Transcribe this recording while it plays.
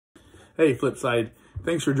Hey, Flipside,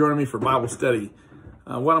 thanks for joining me for Bible study.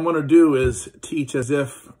 What I'm going to do is teach as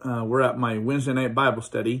if we're at my Wednesday night Bible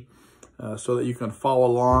study so that you can follow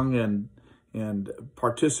along and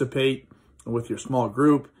participate with your small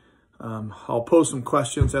group. I'll pose some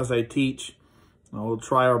questions as I teach. We'll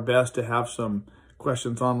try our best to have some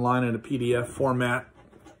questions online in a PDF format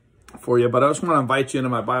for you, but I just want to invite you into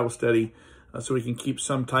my Bible study so we can keep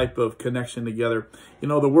some type of connection together. You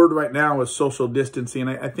know, the word right now is social distancing.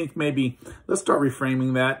 I think maybe let's start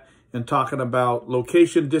reframing that and talking about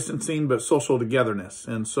location distancing, but social togetherness.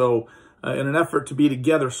 And so in an effort to be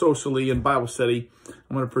together socially in Bible study,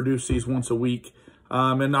 I'm going to produce these once a week.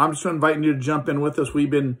 And I'm just inviting you to jump in with us.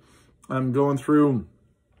 We've been going through,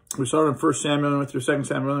 we started in 1 Samuel, went through 2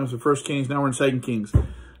 Samuel, went through 1 Kings, now we're in 2 Kings.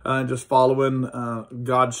 Just following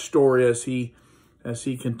God's story as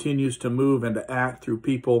he continues to move and to act through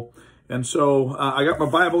people. And so I got my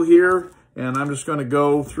Bible here, and I'm just going to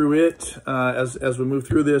go through it as we move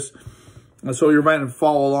through this. And so you're invited to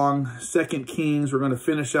follow along. 2 Kings, we're going to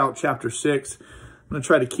finish out chapter 6. I'm going to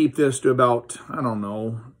try to keep this to about,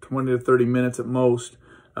 20 to 30 minutes at most.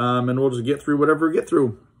 And we'll just get through whatever we get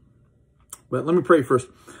through. But let me pray first.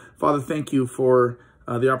 Father, thank you for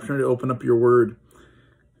the opportunity to open up your word.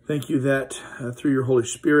 Thank you that through your Holy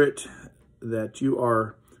Spirit, that you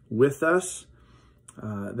are with us,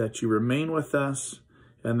 that you remain with us,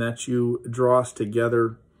 and that you draw us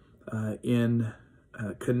together in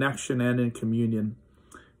connection and in communion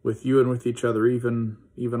with you and with each other, even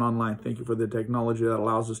online. Thank you for the technology that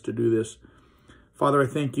allows us to do this. Father, I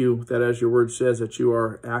thank you that as your word says, that you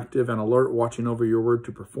are active and alert, watching over your word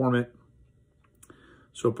to perform it.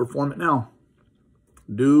 So perform it now.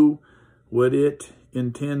 Do what it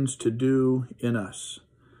intends to do in us.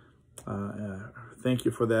 Thank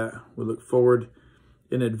you for that. We look forward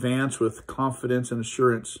in advance with confidence and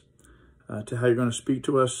assurance to how you're going to speak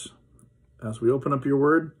to us as we open up your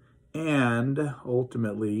word, and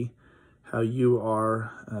ultimately how you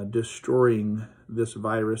are destroying this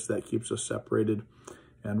virus that keeps us separated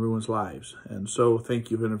and ruins lives. And so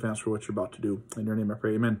thank you in advance for what you're about to do. In your name I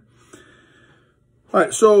pray, amen. All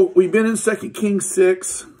right, so we've been in 2 Kings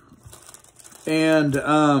 6, and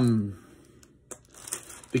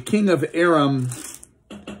the king of Aram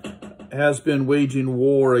has been waging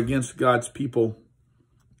war against God's people.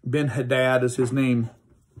 Ben-Hadad is his name.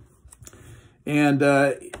 And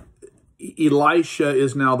Elisha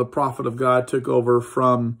is now the prophet of God, took over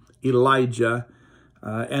from Elijah.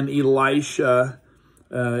 And Elisha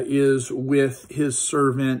is with his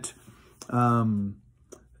servant.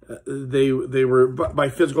 They were, by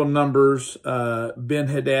physical numbers,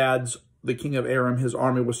 Ben-Hadad's, the king of Aram, his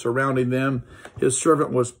army was surrounding them. His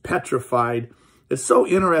servant was petrified. It's so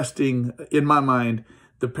interesting in my mind,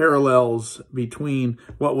 the parallels between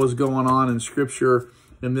what was going on in Scripture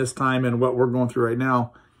in this time and what we're going through right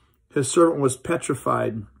now. His servant was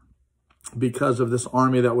petrified because of this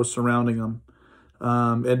army that was surrounding him.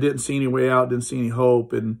 And didn't see any way out, didn't see any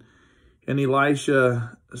hope. And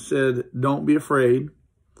Elisha said, don't be afraid.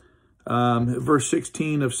 Verse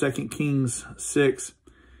 16 of 2 Kings 6,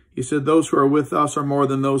 he said, those who are with us are more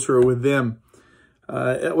than those who are with them.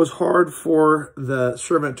 It was hard for the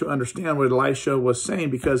servant to understand what Elisha was saying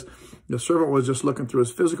because the servant was just looking through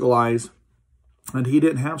his physical eyes, and he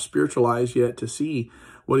didn't have spiritual eyes yet to see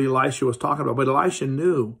what Elisha was talking about. But Elisha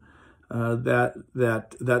knew that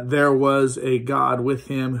there was a God with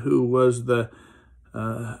him who was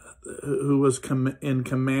in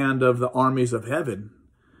command of the armies of heaven.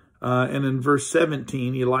 And in verse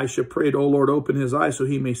 17, Elisha prayed, O Lord, open his eyes so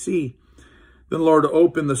he may see. Then the Lord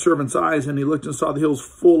opened the servant's eyes, and he looked and saw the hills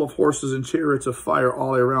full of horses and chariots of fire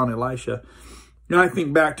all around Elisha. Now I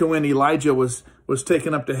think back to when Elijah was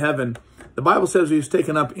taken up to heaven. The Bible says he was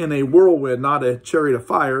taken up in a whirlwind, not a chariot of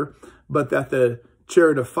fire, but that the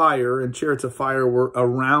chariot of fire and chariots of fire were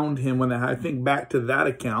around him. I think back to that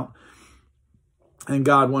account, and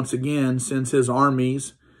God once again sends his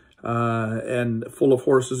armies and full of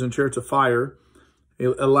horses and chariots of fire.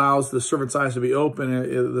 It allows the servant's eyes to be open.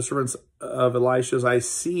 The servants of Elisha's eyes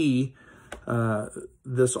see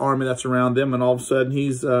this army that's around them, and all of a sudden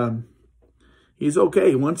he's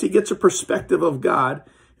okay. Once he gets a perspective of God,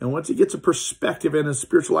 and once he gets a perspective and his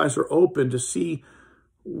spiritual eyes are open to see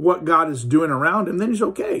what God is doing around him, then he's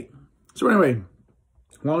okay. So anyway,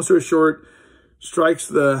 long story short, strikes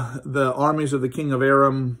the armies of the king of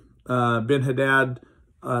Aram. Ben-Hadad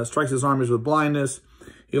strikes his armies with blindness.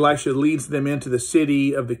 Elisha leads them into the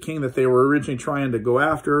city of the king that they were originally trying to go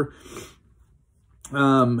after.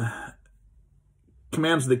 Commands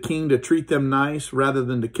the king to treat them nice rather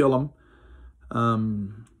than to kill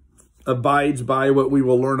them. Abides by what we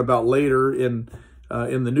will learn about later in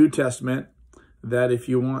in the New Testament that if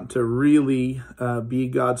you want to really be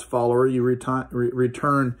God's follower, you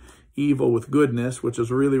return evil with goodness, which is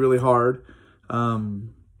really, really hard.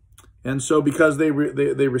 And so because they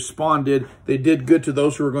responded, they did good to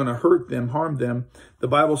those who were going to hurt them, harm them. The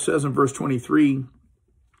Bible says in verse 23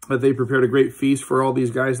 that they prepared a great feast for all these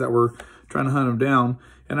guys that were trying to hunt them down.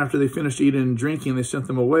 And after they finished eating and drinking, they sent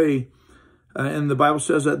them away. And the Bible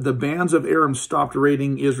says that the bands of Aram stopped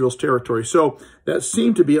raiding Israel's territory. So that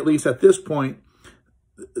seemed to be, at least at this point,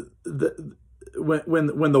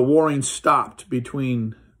 when the warring stopped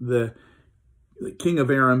between the king of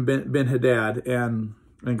Aram, Ben-Hadad, and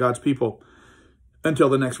God's people, until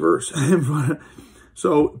the next verse.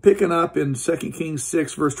 So picking up in 2 Kings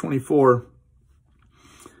 6, verse 24,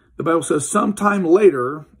 the Bible says, sometime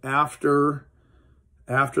later, after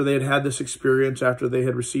they had this experience, after they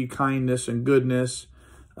had received kindness and goodness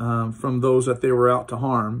from those that they were out to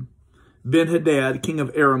harm, Ben-Hadad, king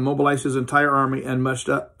of Aram, mobilized his entire army and marched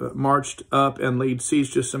up and laid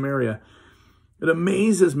siege to Samaria. It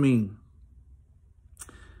amazes me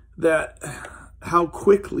that how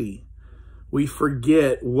quickly we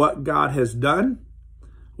forget what God has done,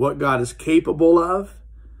 what God is capable of,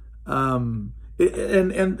 and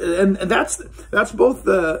that's both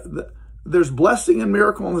there's blessing and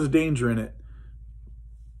miracle and there's danger in it.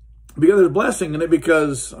 Because there's blessing in it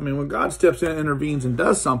because, I mean, when God steps in, intervenes, and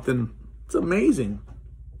does something, it's amazing.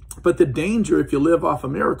 But the danger, if you live off a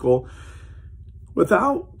miracle,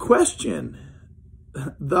 without question,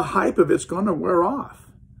 the hype of it's going to wear off.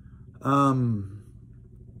 And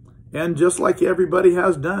just like everybody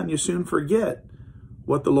has done, you soon forget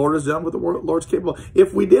what the Lord has done, what the Lord's capable of.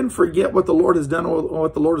 If we didn't forget what the Lord has done or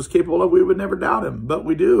what the Lord is capable of, we would never doubt him. But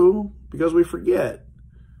we do because we forget.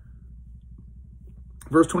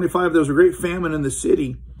 Verse 25, there was a great famine in the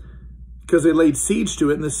city because they laid siege to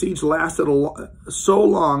it, and the siege lasted so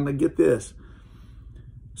long, to get this,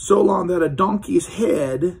 so long that a donkey's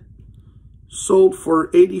head sold for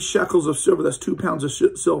 80 shekels of silver. That's 2 pounds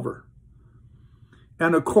of silver.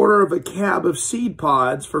 And a quarter of a cab of seed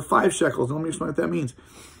pods for 5 shekels. Let me explain what that means.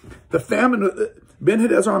 The famine,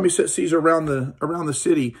 Ben-Hadad's army set siege around the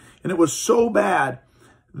city, and it was so bad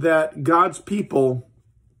that God's people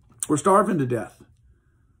were starving to death.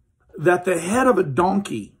 That the head of a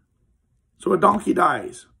donkey, so a donkey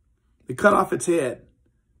dies, they cut off its head.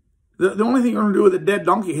 The only thing you're going to do with a dead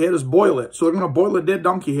donkey head is boil it. So they're going to boil a dead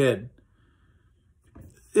donkey head.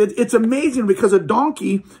 It's amazing because a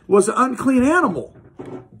donkey was an unclean animal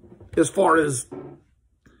as far as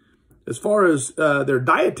their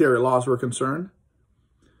dietary laws were concerned.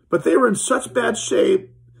 But they were in such bad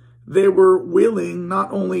shape, they were willing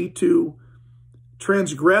not only to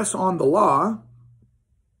transgress on the law,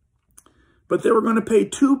 but they were going to pay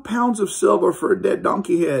 2 pounds of silver for a dead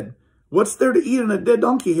donkey head. What's there to eat in a dead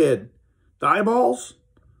donkey head? The eyeballs?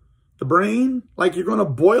 The brain? Like you're going to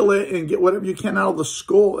boil it and get whatever you can out of the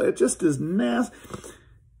skull. It just is nasty.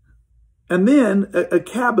 And then a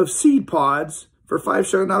cab of seed pods for 5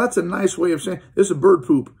 shekels. Now that's a nice way of saying this is bird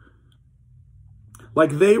poop.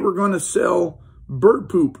 Like they were going to sell bird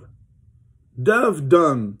poop, dove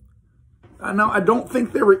dung. Now I don't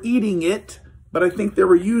think they were eating it, but I think they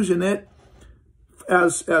were using it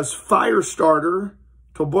as fire starter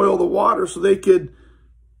to boil the water so they could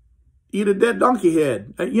eat a dead donkey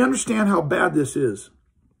head. You understand how bad this is.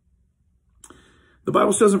 The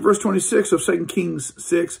Bible says in verse 26 of 2 Kings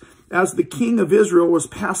 6, as the king of Israel was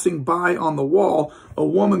passing by on the wall, a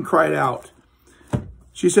woman cried out.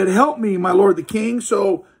 She said, help me, my lord the king.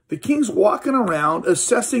 So the king's walking around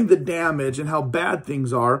assessing the damage and how bad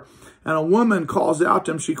things are. And a woman calls out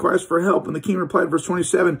to him. She cries for help. And the king replied, verse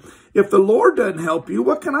 27, if the Lord doesn't help you,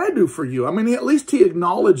 what can I do for you? I mean, at least he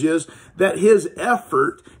acknowledges that his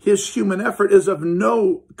effort, his human effort, is of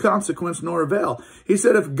no consequence nor avail. He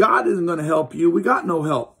said, if God isn't going to help you, we got no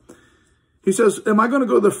help. He says, am I going to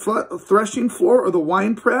go to the threshing floor or the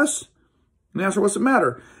wine press? And ask her, what's the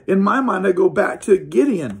matter? In my mind, I go back to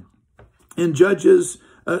Gideon in Judges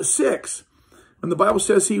 6. And the Bible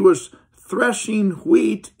says he was threshing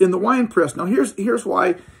wheat in the wine press. Now, here's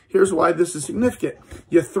why this is significant.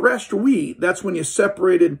 You threshed wheat. That's when you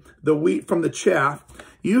separated the wheat from the chaff.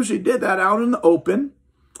 You usually did that out in the open,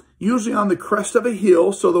 usually on the crest of a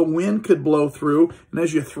hill so the wind could blow through. And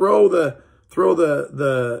as you throw the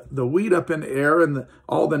wheat up in the air and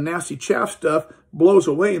all the nasty chaff stuff blows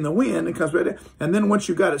away in the wind and comes right in. And then once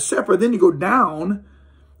you got it separate, then you go down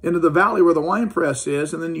into the valley where the wine press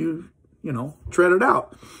is, and then you tread it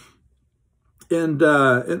out. And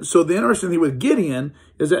so the interesting thing with Gideon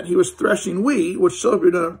is that he was threshing wheat, which should have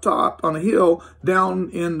been up top on a hill down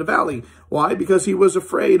in the valley. Why? Because he was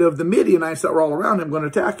afraid of the Midianites that were all around him going to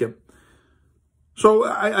attack him. So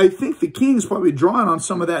I think the king's probably drawing on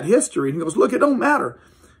some of that history. And he goes, look, it don't matter.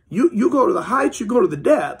 You go to the heights, you go to the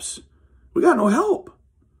depths. We got no help.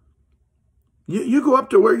 You go up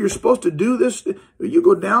to where you're supposed to do this. You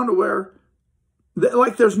go down to where,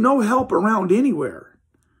 like, there's no help around anywhere.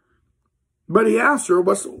 But he asked her,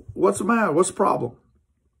 what's the matter? What's the problem?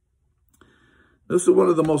 This is one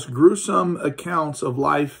of the most gruesome accounts of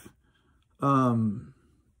life, in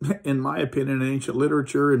my opinion, in ancient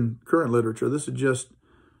literature and current literature. This is just,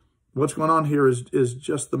 what's going on here is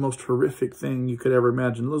just the most horrific thing you could ever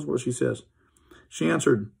imagine. Listen to what she says. She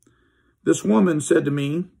answered, this woman said to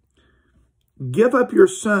me, give up your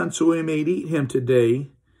son so we may eat him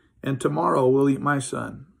today, and tomorrow we'll eat my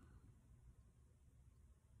son.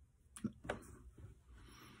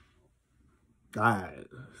 I'd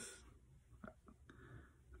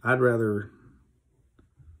rather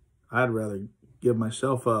give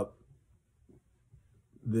myself up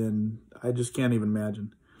than, I just can't even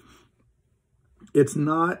imagine. It's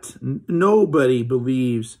not, nobody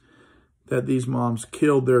believes that these moms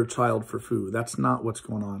killed their child for food. That's not what's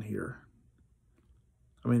going on here.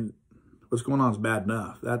 I mean, what's going on is bad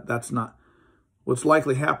enough. That's not, what's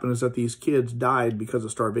likely happened is that these kids died because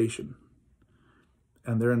of starvation.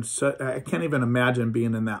 And they're in such, I can't even imagine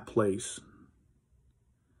being in that place.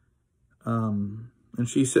 And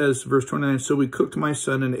she says, verse 29, so we cooked my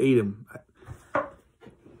son and ate him.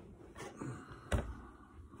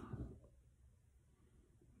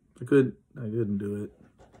 I couldn't do it.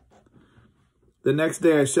 The next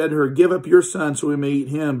day I said to her, give up your son so we may eat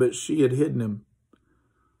him, but she had hidden him.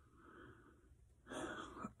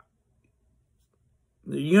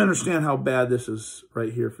 You understand how bad this is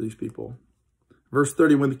right here for these people. Verse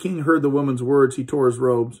 30, when the king heard the woman's words, he tore his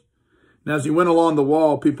robes. And as he went along the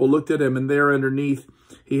wall, people looked at him, and there underneath,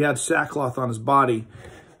 he had sackcloth on his body.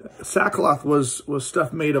 Sackcloth was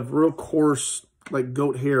stuff made of real coarse, like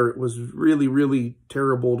goat hair. It was really, really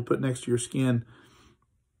terrible to put next to your skin.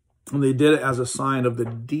 And they did it as a sign of the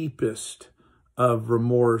deepest of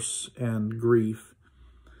remorse and grief.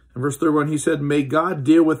 In verse 31, he said, may God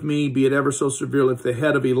deal with me, be it ever so severely, if the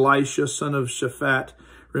head of Elisha, son of Shaphat,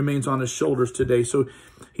 remains on his shoulders today. So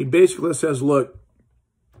he basically says, look,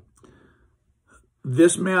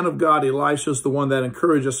 this man of God, Elisha, is the one that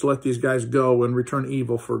encouraged us to let these guys go and return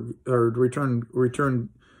evil return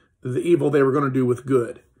the evil they were going to do with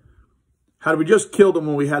good. Had we just killed them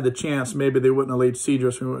when we had the chance, maybe they wouldn't have laid siege to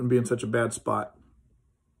us and we wouldn't be in such a bad spot.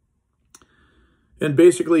 And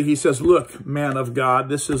basically he says, look, man of God,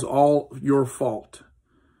 this is all your fault.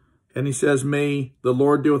 And he says, may the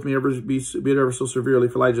Lord deal with me be it ever so severely,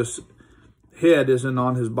 if Elijah's head isn't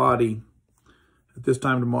on his body at this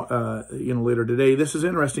time tomorrow, later today. This is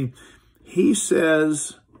interesting. He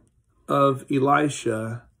says of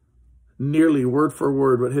Elisha nearly word for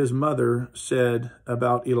word what his mother said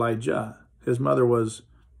about Elijah. His mother was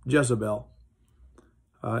Jezebel.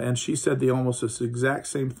 And she said almost this exact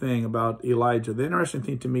same thing about Elijah. The interesting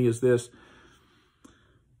thing to me is this.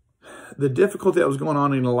 The difficulty that was going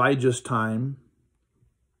on in Elijah's time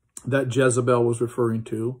that Jezebel was referring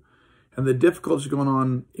to, and the difficulties going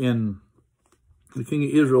on in the king of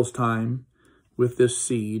Israel's time with this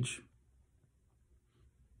siege,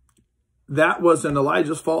 that wasn't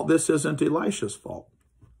Elijah's fault. This isn't Elisha's fault.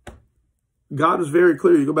 God was very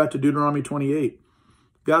clear. You go back to Deuteronomy 28.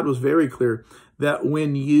 God was very clear that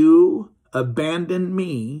when you abandon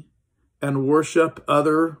me and worship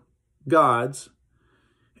other gods,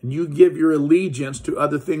 and you give your allegiance to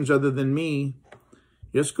other things other than me,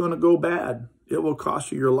 it's going to go bad. It will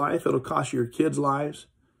cost you your life. It'll cost you your kids' lives.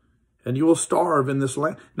 And you will starve in this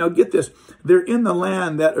land. Now get this. They're in the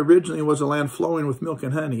land that originally was a land flowing with milk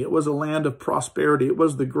and honey. It was a land of prosperity. It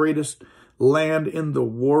was the greatest land in the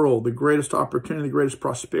world, the greatest opportunity, the greatest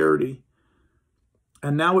prosperity.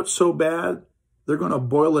 And now it's so bad, they're going to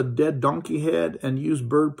boil a dead donkey head and use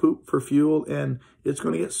bird poop for fuel. And it's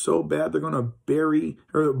going to get so bad, they're going to bury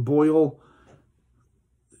or boil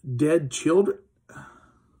dead children.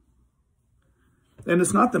 And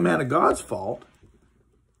it's not the man of God's fault.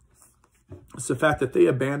 It's the fact that they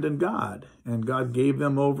abandoned God. And God gave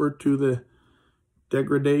them over to the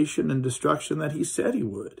degradation and destruction that he said he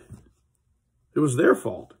would. It was their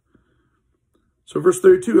fault. So verse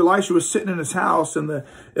 32, Elisha was sitting in his house and the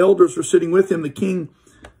elders were sitting with him. The king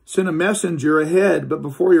sent a messenger ahead, but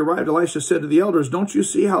before he arrived, Elisha said to the elders, don't you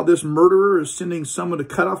see how this murderer is sending someone to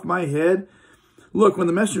cut off my head? Look, when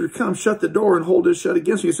the messenger comes, shut the door and hold it shut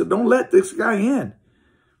against me. He said, don't let this guy in.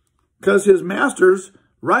 because his master's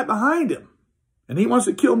right behind him. And he wants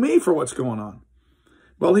to kill me for what's going on.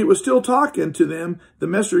 While he was still talking to them, the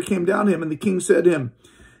messenger came down to him, and the king said to him,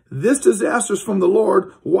 this disaster is from the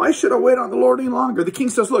Lord. Why should I wait on the Lord any longer? The king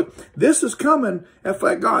says, look, this is coming at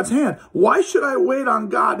God's hand. Why should I wait on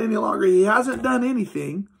God any longer? He hasn't done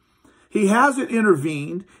anything. He hasn't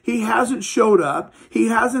intervened. He hasn't showed up. He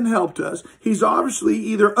hasn't helped us. He's obviously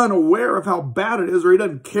either unaware of how bad it is or he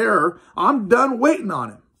doesn't care. I'm done waiting on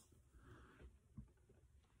him.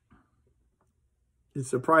 It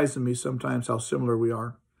surprises me sometimes how similar we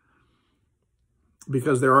are.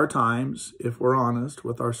 Because there are times, if we're honest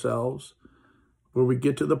with ourselves, where we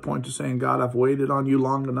get to the point of saying, God, I've waited on you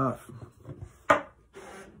long enough.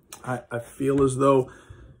 I feel as though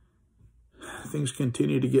things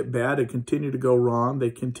continue to get bad. They continue to go wrong.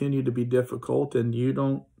 They continue to be difficult. And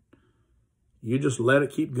you just let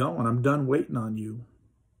it keep going. I'm done waiting on you.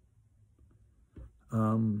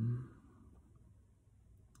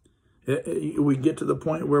 We get to the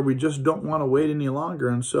point where we just don't want to wait any longer.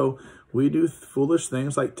 And so we do foolish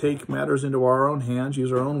things like take matters into our own hands,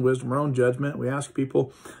 use our own wisdom, our own judgment. We ask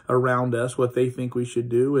people around us what they think we should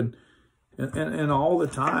do. And all the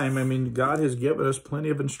time, I mean, God has given us plenty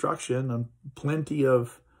of instruction and plenty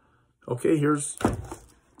of, okay, we just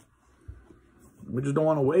don't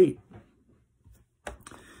want to wait.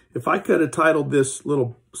 If I could have titled this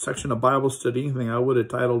little section of Bible study anything, I would have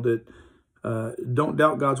titled it, Don't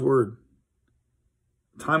Doubt God's Word.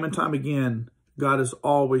 Time and time again, God is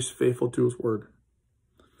always faithful to his word.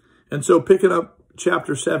 And so picking up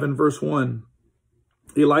chapter 7, verse 1,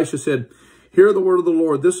 Elisha said, hear the word of the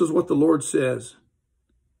Lord. This is what the Lord says.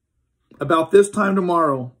 About this time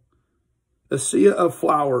tomorrow, a seah of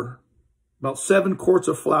flour, about 7 quarts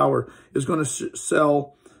of flour, is going to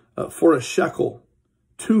sell for a shekel,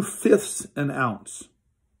 2/5 an ounce.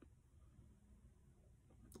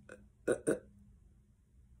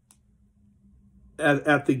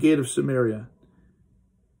 At the gate of Samaria.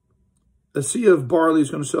 A seah of barley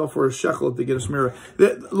is going to sell for a shekel at the gate of Samaria.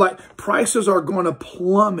 Like, prices are going to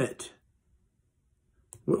plummet.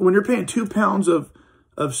 When you're paying 2 pounds of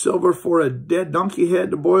silver for a dead donkey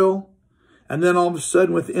head to boil, and then all of a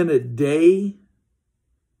sudden within a day,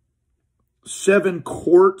 7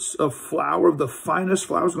 quarts of flour, of the finest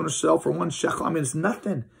flour, is going to sell for 1 shekel. I mean, it's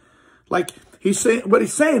nothing. Like, what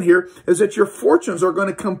he's saying here is that your fortunes are going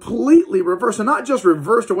to completely reverse, and not just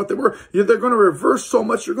reverse to what they were. They're going to reverse so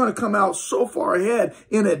much, you're going to come out so far ahead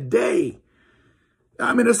in a day.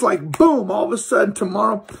 I mean, it's like, boom, all of a sudden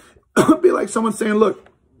tomorrow, it'll be like someone saying, look,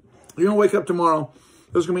 you're going to wake up tomorrow,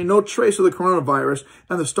 there's going to be no trace of the coronavirus,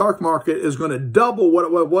 and the stock market is going to double what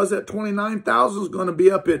it was at 29,000, is going to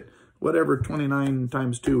be up at whatever 29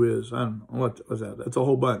 times 2 is. I don't know. What was that? That's a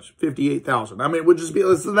whole bunch. 58,000. I mean, it would just be,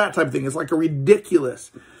 it's that type of thing. It's like a ridiculous.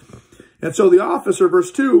 And so the officer,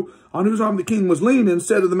 verse 2, on whose arm the king was leaning,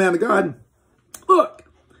 said to the man of God, look,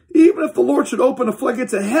 even if the Lord should open the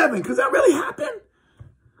floodgates of heaven, could that really happen?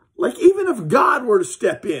 Like, even if God were to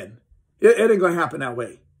step in, it ain't going to happen that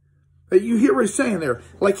way. You hear what he's saying there.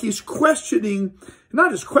 Like, he's questioning,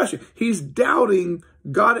 not just questioning, he's doubting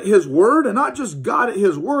God at his word, and not just God at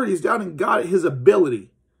his word, he's doubting God at his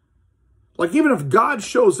ability. Like, even if God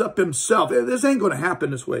shows up himself, this ain't going to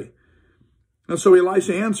happen this way. And so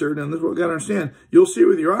Elisha answered, and this is what we've got to understand, you'll see it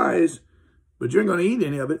with your eyes, but you ain't going to eat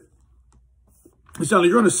any of it. It's not like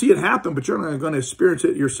you're going to see it happen, but you're not going to experience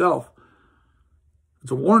it yourself.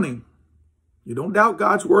 It's a warning. You don't doubt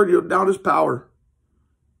God's word, you don't doubt his power.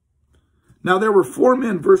 Now there were 4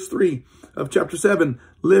 men, verse 3 of chapter 7,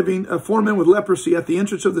 living, 4 men with leprosy at the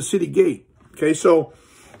entrance of the city gate. Okay, so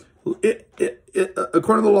according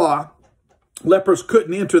to the law, lepers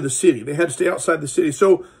couldn't enter the city. They had to stay outside the city.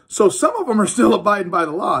 So some of them are still abiding by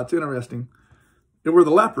the law. It's interesting. They were the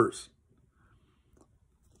lepers.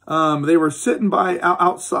 They were sitting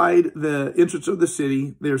outside the entrance of the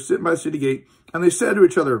city. They were sitting by the city gate, and they said to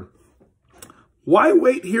each other, why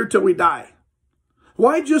wait here till we die?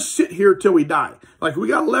 Why just sit here till we die? Like, we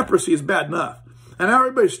got leprosy is bad enough. And now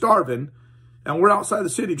everybody's starving. And we're outside the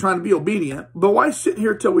city trying to be obedient. But why sit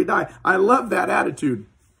here till we die? I love that attitude.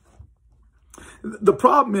 The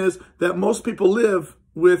problem is that most people live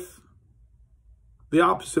with the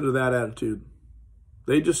opposite of that attitude.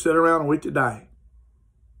 They just sit around and wait to die.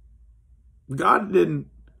 God didn't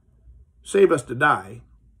save us to die.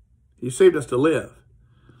 He saved us to live.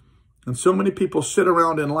 And so many people sit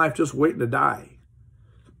around in life just waiting to die.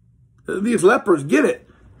 These lepers get it.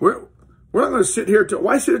 We're not going to sit here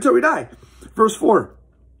why sit until we die? Verse 4.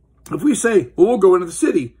 If we say, well, we'll go into the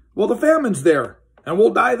city. Well, the famine's there and we'll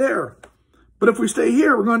die there. But if we stay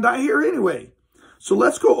here, we're going to die here anyway. So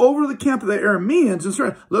let's go over to the camp of the Arameans and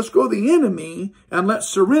surrender. Let's go to the enemy and let's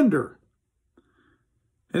surrender.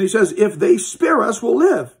 And he says, if they spare us, we'll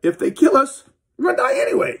live. If they kill us, we're going to die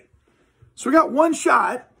anyway. So we got one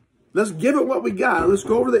shot. Let's give it what we got. Let's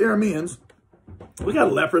go over to the Arameans. We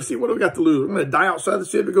got leprosy. What do we got to lose? We're going to die outside the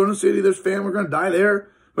city. We're going to the city. There's famine. We're going to die there.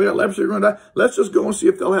 We got leprosy. We're going to die. Let's just go and see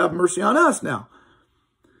if they'll have mercy on us now.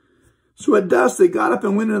 So at dusk, they got up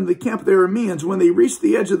and went into the camp of the Arameans. When they reached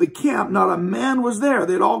the edge of the camp, not a man was there.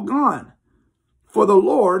 They'd all gone. For the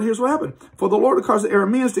Lord, here's what happened. For the Lord had caused the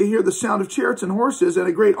Arameans to hear the sound of chariots and horses and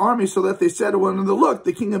a great army, so that they said to one another, look,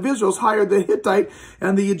 the king of Israel's hired the Hittite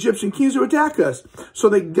and the Egyptian kings to attack us. So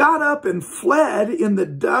they got up and fled in the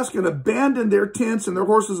dusk and abandoned their tents and their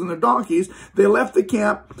horses and their donkeys. They left the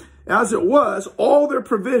camp as it was, all their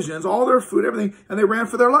provisions, all their food, everything, and they ran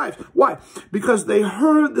for their lives. Why? Because they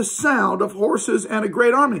heard the sound of horses and a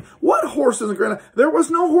great army. What horses and great army? There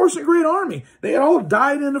was no horse and great army. They had all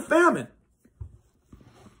died in a famine.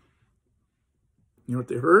 You know what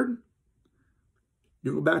they heard?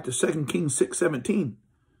 You go back to 2 Kings 6:17.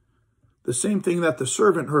 The same thing that the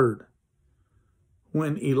servant heard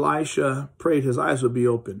when Elisha prayed his eyes would be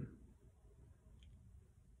open.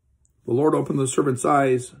 The Lord opened the servant's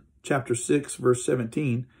eyes, chapter 6, verse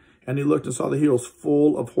 17, and he looked and saw the hills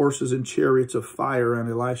full of horses and chariots of fire on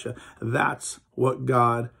Elisha. That's what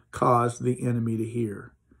God caused the enemy to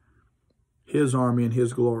hear. His army and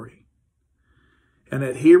his glory. And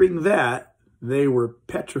at hearing that, they were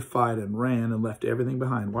petrified and ran and left everything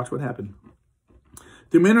behind. Watch what happened.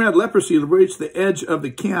 The men who had leprosy reached the edge of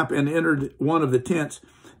the camp and entered one of the tents.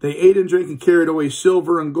 They ate and drank and carried away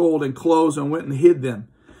silver and gold and clothes and went and hid them.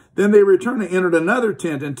 Then they returned and entered another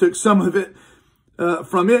tent and took some of it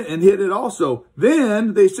from it and hid it also.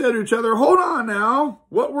 Then they said to each other, hold on now,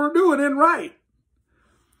 what we're doing isn't right.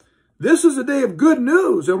 This is a day of good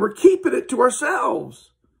news and we're keeping it to ourselves.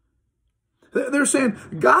 They're saying,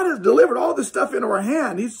 God has delivered all this stuff into our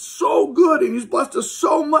hand. He's so good and he's blessed us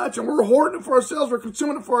so much and we're hoarding it for ourselves. We're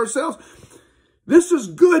consuming it for ourselves. This is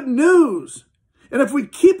good news. And if we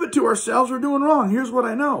keep it to ourselves, we're doing wrong. Here's what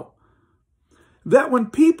I know. That when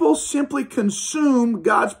people simply consume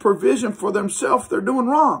God's provision for themselves, they're doing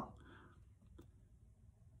wrong.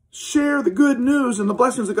 Share the good news and the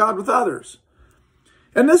blessings of God with others.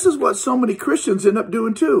 And this is what so many Christians end up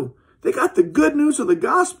doing too. They got the good news of the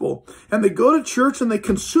gospel and they go to church and they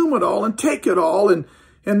consume it all and take it all and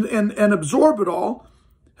absorb it all.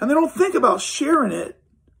 And they don't think about sharing it.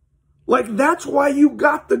 Like that's why you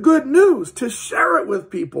got the good news, to share it with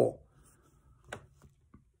people.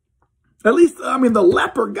 At least, I mean, the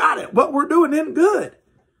leper got it. What we're doing isn't good.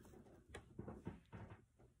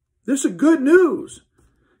 This is good news.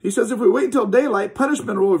 He says, if we wait until daylight,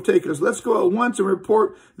 punishment will overtake us. Let's go at once and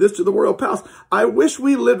report this to the royal palace. I wish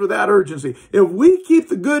we lived with that urgency. If we keep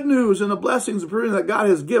the good news and the blessings and provision that God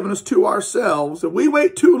has given us to ourselves, if we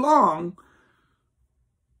wait too long,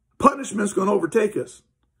 punishment's going to overtake us.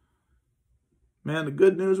 Man, the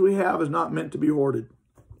good news we have is not meant to be hoarded.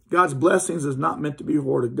 God's blessings is not meant to be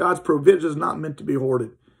hoarded. God's provision is not meant to be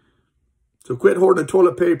hoarded. So quit hoarding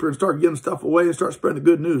toilet paper and start giving stuff away and start spreading the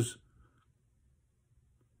good news.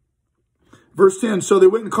 Verse 10, so they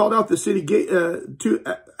went and called out the city gate to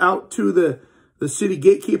the city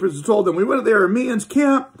gatekeepers and told them, we went to the Arameans'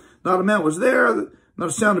 camp. Not a man was there, not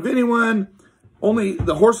a sound of anyone. Only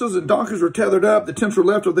the horses and donkeys were tethered up. The tents were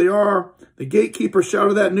left where they are. The gatekeeper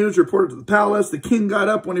shouted that news, reported to the palace. The king got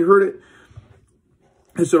up when he heard it.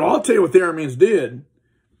 He said, I'll tell you what the Arameans did.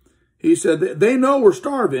 He said, they know we're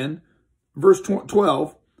starving. Verse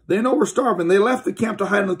 12. They know we're starving. They left the camp to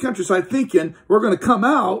hide in the countryside thinking we're going to come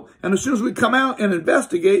out. And as soon as we come out and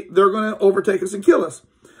investigate, they're going to overtake us and kill us.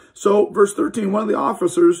 So verse 13, one of the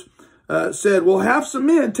officers said, well, have some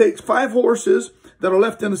men take 5 horses that are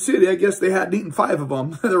left in the city. I guess they hadn't eaten 5 of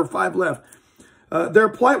them. There were 5 left. Their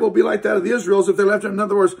plight will be like that of the Israels if they left them. In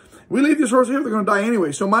other words, we leave these horses here, they're going to die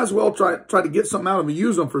anyway. So might as well try to get something out of them and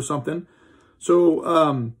use them for something.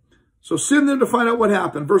 So send them to find out what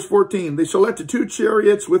happened. Verse 14, they selected 2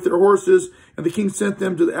 chariots with their horses, and the king sent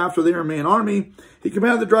them after the Aramean army. He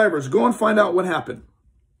commanded the drivers, go and find out what happened.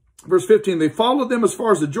 Verse 15, they followed them as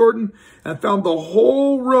far as the Jordan and found the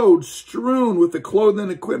whole road strewn with the clothing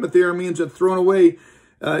and equipment the Arameans had thrown away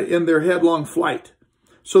in their headlong flight.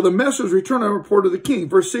 So the messengers returned and reported to the king.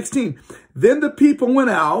 Verse 16, then the people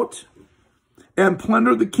went out and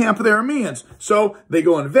plundered the camp of the Arameans. So they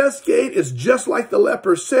go investigate. It's just like the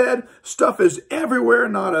leper said. Stuff is everywhere,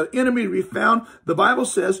 not an enemy to be found. The Bible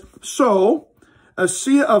says, so a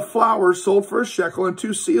seah of flour sold for a shekel and 2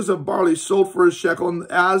 seahs of barley sold for a shekel,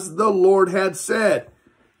 as the Lord had said.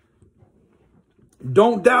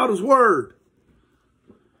 Don't doubt his word.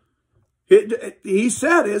 He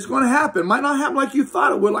said it's going to happen. It might not happen like you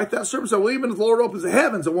thought it would, like that servant said, well, even if the Lord opens the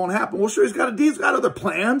heavens, it won't happen. Well, sure, he's got other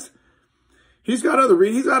plans. He's got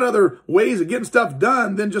other ways of getting stuff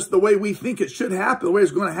done than just the way we think it should happen, the way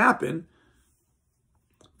it's going to happen.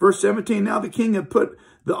 Verse 17, now the king had put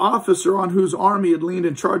the officer on whose arm he had leaned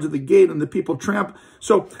in charge of the gate, and the people tramped.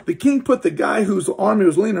 So the king put the guy whose arm he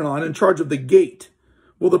was leaning on in charge of the gate.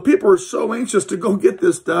 Well, the people were so anxious to go get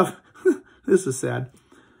this stuff. This is sad.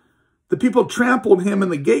 The people trampled him in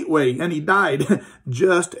the gateway, and he died,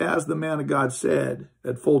 just as the man of God said,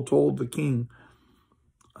 had foretold the king,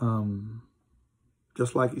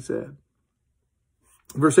 just like he said.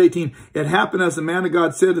 Verse 18, it happened as the man of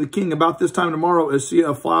God said to the king, about this time tomorrow, a seah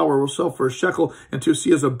of flour will sell for a shekel, and 2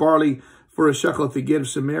 seahs of barley for a shekel at the gate of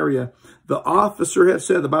Samaria. The officer had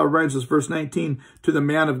said, the Bible writes this, verse 19, to the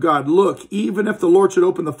man of God, look, even if the Lord should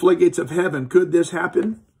open the floodgates of heaven, could this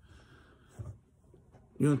happen?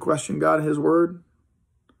 You going to question God and his word?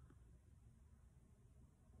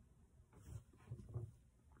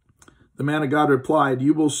 The man of God replied,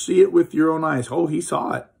 you will see it with your own eyes. Oh, he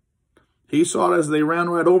saw it. He saw it as they ran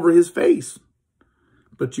right over his face.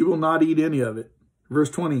 But you will not eat any of it.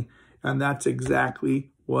 Verse 20, and that's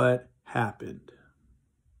exactly what happened.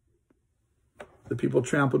 The people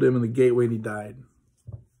trampled him in the gateway and he died.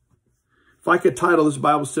 If I could title this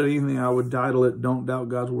Bible study anything, I would title it, Don't Doubt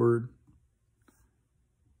God's Word.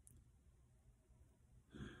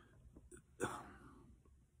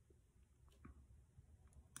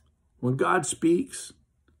 When God speaks,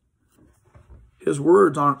 his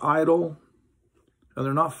words aren't idle and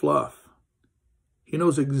they're not fluff. He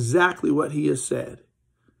knows exactly what he has said,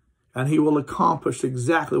 and he will accomplish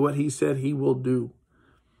exactly what he said he will do.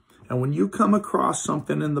 And when you come across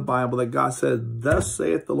something in the Bible that God said, thus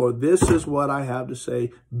saith the Lord, this is what I have to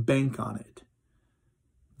say, bank on it.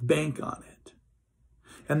 Bank on it.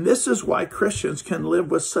 And this is why Christians can live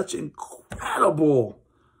with such incredible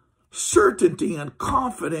certainty and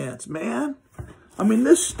confidence, man. I mean,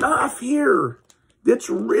 this stuff here, it's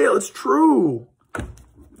real, it's true.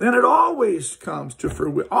 And it always comes to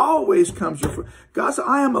fruition. Always comes to fruition. God said,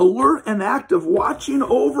 I am alert and active, watching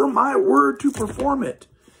over my word to perform it.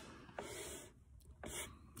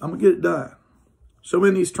 I'm going to get it done. So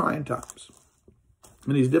in these trying times,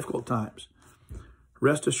 in these difficult times,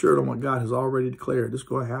 rest assured on what God has already declared. It's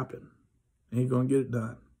going to happen. And he's going to get it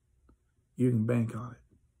done. You can bank on it.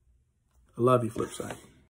 I love you, Flipside.